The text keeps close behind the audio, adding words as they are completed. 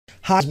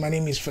Hi, my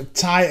name is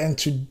Fatai and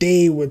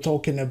today we're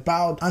talking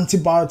about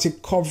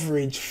antibiotic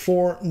coverage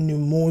for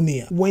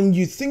pneumonia. When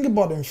you think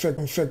about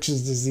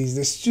infectious disease,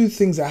 there's two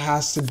things that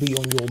has to be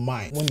on your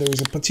mind. When there is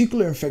a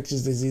particular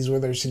infectious disease,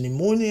 whether it's a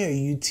pneumonia, a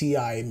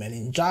UTI,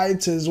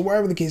 meningitis,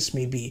 wherever the case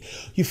may be,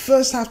 you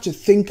first have to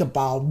think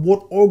about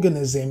what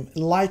organism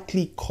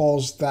likely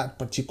caused that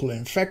particular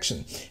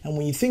infection. And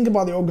when you think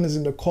about the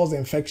organism that caused the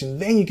infection,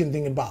 then you can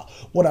think about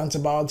what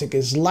antibiotic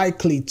is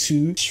likely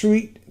to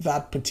treat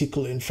that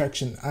particular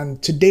infection.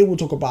 And today we'll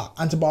talk about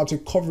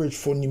antibiotic coverage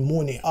for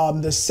pneumonia.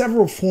 There's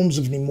several forms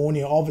of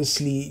pneumonia.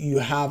 Obviously, you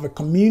have a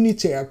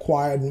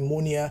community-acquired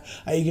pneumonia,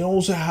 and you can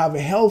also have a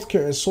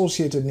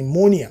healthcare-associated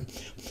pneumonia.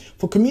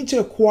 For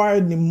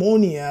community-acquired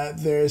pneumonia,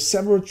 there are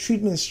several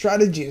treatment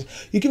strategies.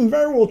 You can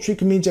very well treat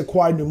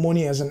community-acquired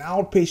pneumonia as an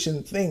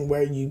outpatient thing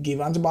where you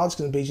give antibiotics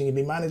to the patient, can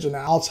be managed on the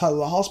outside of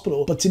the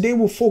hospital. But today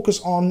we'll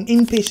focus on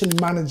inpatient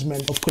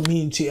management of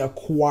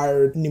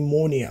community-acquired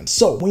pneumonia.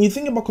 So when you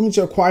think about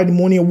community-acquired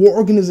pneumonia, what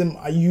organism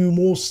are you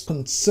most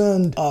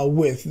concerned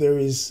with? There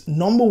is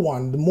number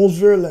one, the most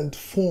virulent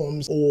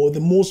forms or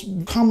the most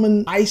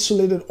common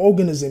isolated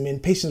organism in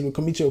patients with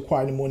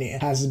community-acquired pneumonia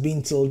has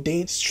been till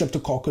date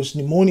Streptococcus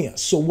pneumonia.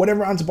 So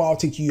whatever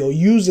antibiotic you're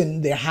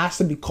using, there has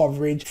to be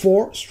coverage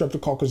for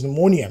Streptococcus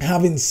pneumonia.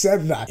 Having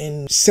said that,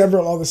 in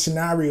several other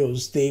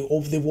scenarios,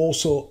 they've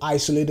also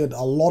isolated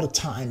a lot of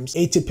times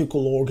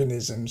atypical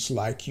organisms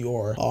like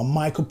your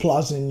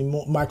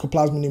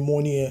mycoplasma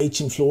pneumonia,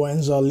 H.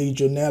 influenza,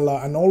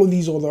 Legionella, and all of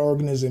these other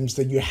organisms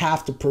that you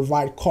have to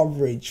provide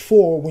coverage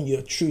for when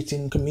you're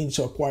treating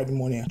community-acquired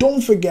pneumonia.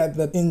 Don't forget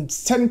that in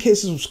certain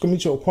cases of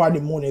community-acquired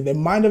pneumonia, there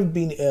might have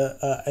been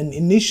an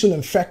initial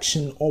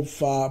infection of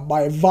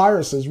by a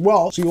virus as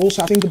well. So you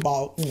also have to think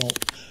about,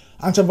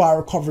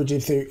 antiviral coverage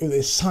if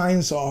the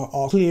signs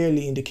are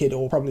clearly indicated,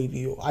 or probably if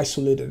you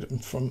isolated them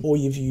from, or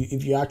if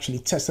you actually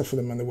tested for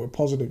them and they were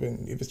positive,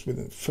 and if it's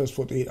within the first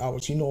 48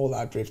 hours, all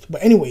that drift.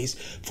 But anyways,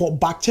 for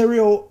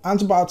bacterial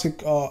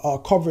antibiotic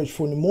coverage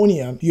for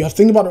pneumonia, you have to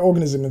think about the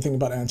organism and think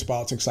about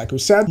antibiotics. Like we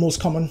said,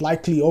 most common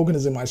likely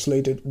organism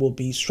isolated will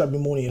be strep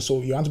pneumonia.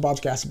 So your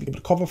antibiotic has to be able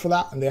to cover for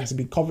that, and there has to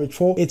be coverage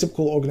for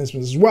atypical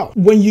organisms as well.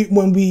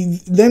 When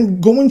we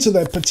then go into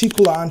the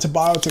particular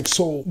antibiotic,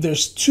 so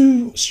there's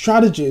two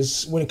strategies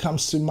when it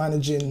comes to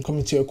managing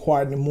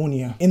community-acquired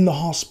pneumonia in the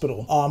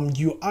hospital.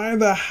 You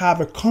either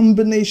have a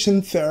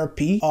combination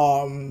therapy,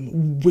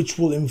 which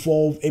will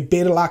involve a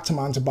beta-lactam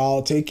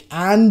antibiotic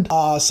and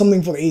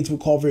something for the atypical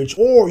coverage,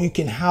 or you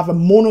can have a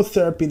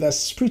monotherapy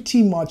that's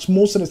pretty much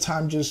most of the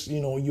time just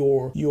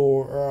your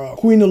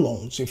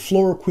quinolones, your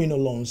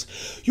fluoroquinolones.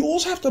 You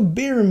also have to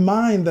bear in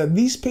mind that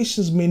these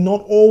patients may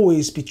not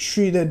always be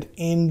treated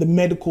in the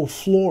medical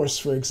floors.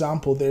 For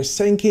example, there are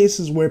certain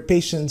cases where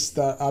patients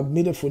that are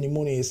admitted for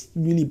pneumonia is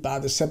really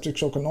bad, the septic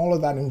shock and all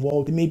of that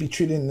involved, they may be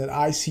treated in an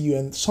ICU,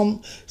 and some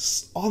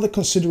other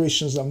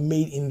considerations are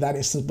made in that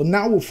instance. But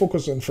now we'll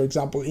focus on, for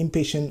example,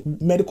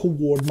 inpatient medical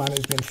ward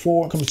management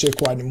for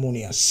community-acquired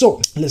pneumonia. So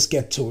let's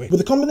get to it. With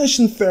the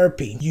combination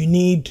therapy, you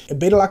need a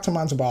beta-lactam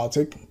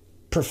antibiotic,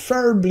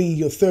 preferably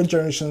your third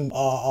generation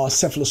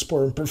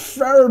cephalosporin,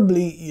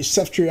 preferably your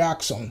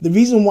ceftriaxone. The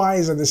reason why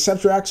is that the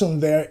ceftriaxone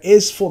there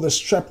is for the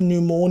strep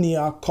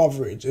pneumonia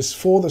coverage. It's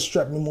for the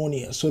strep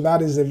pneumonia. So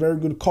that is a very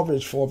good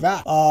coverage for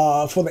that.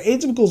 For the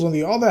atypicals, on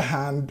the other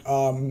hand,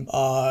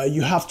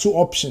 you have two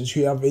options.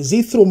 You have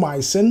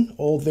azithromycin,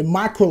 or the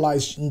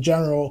macrolides in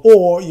general,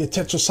 or your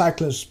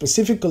tetracycline,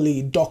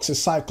 specifically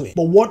doxycycline.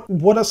 But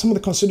what are some of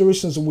the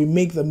considerations that we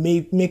make that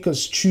make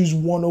us choose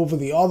one over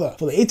the other?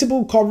 For the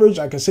atypical coverage,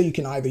 like I say, you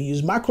can either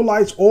use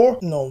macrolides or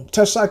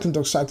tetracycline,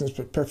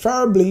 doxycycline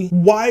preferably.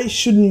 Why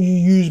shouldn't you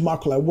use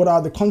macrolide? What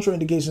are the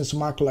contraindications to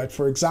macrolide?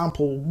 For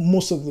example,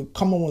 most of the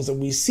common ones that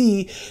we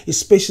see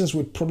is patients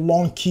with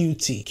prolonged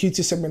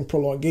QT segment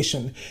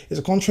prolongation is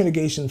a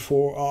contraindication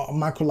for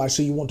macrolide.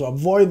 So you want to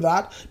avoid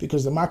that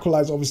because the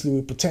macrolides obviously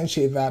will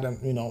potentiate that,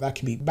 and that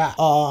can be bad.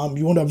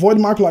 You want to avoid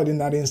macrolide in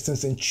that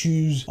instance and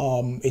choose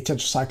a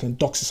tetracycline,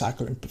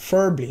 doxycycline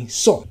preferably.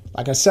 So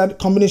like I said,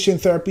 combination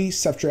therapy,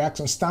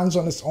 ceftriaxone stands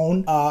on its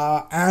own.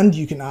 And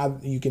you can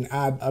add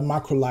a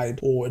macrolide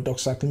or a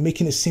doxycycline,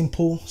 making it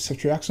simple: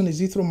 ceftriaxone,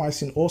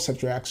 azithromycin, or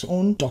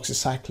ceftriaxone,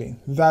 doxycycline.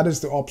 That is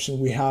the option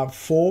we have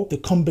for the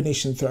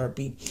combination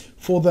therapy.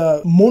 For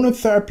the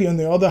monotherapy, on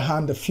the other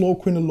hand, the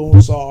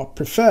fluoroquinolones are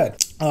preferred.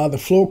 The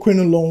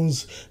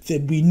fluoroquinolones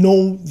that we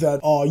know that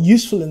are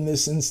useful in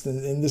this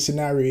instance, in this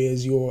scenario,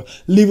 is your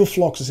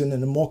levofloxacin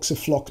and the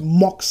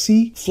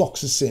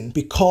moxifloxacin,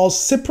 because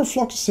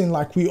ciprofloxacin,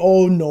 like we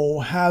all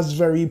know, has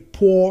very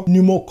poor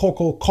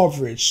pneumococcal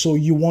coverage, so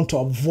you want to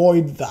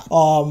avoid that.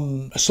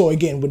 So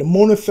again, with the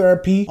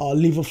monotherapy,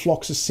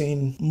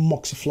 levofloxacin,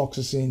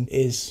 moxifloxacin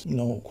is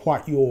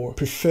quite your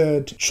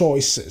preferred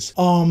choices.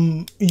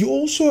 You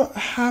also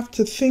have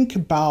to think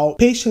about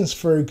patients,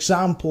 for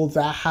example,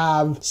 that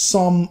have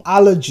some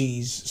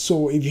allergies.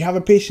 So if you have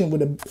a patient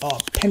with a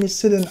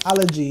penicillin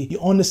allergy, you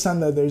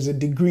understand that there's a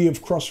degree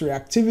of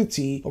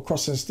cross-reactivity or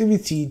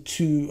cross-sensitivity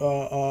to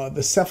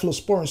the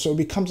cephalosporin. So it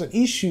becomes an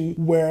issue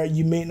where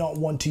you may not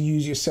want to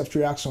use your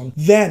ceftriaxone.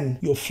 Then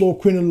your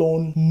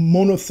fluoroquinolone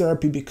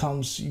monotherapy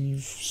becomes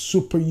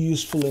super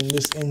useful in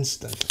this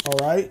instance. All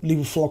right,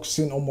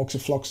 levofloxacin or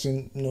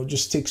moxifloxacin,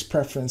 just takes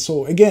preference.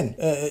 So again,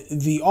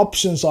 the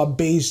options are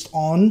based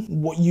on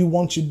what you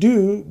want to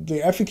do.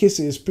 The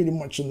efficacy is pretty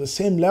much on the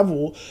same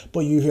level,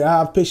 but you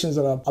have patients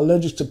that are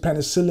allergic to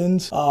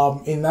penicillins.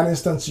 In that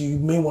instance, you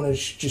may want to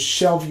just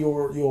shelve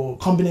your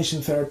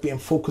combination therapy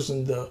and focus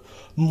on the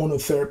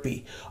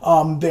monotherapy.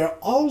 There are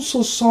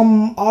also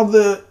some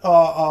other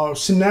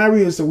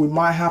scenarios that we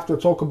might have to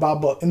talk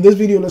about, but in this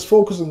video, let's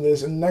focus on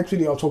this. In the next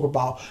video, I'll talk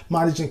about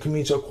managing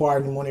community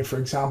acquired pneumonia, for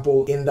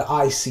example, in the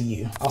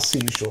ICU. I'll see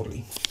you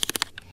shortly.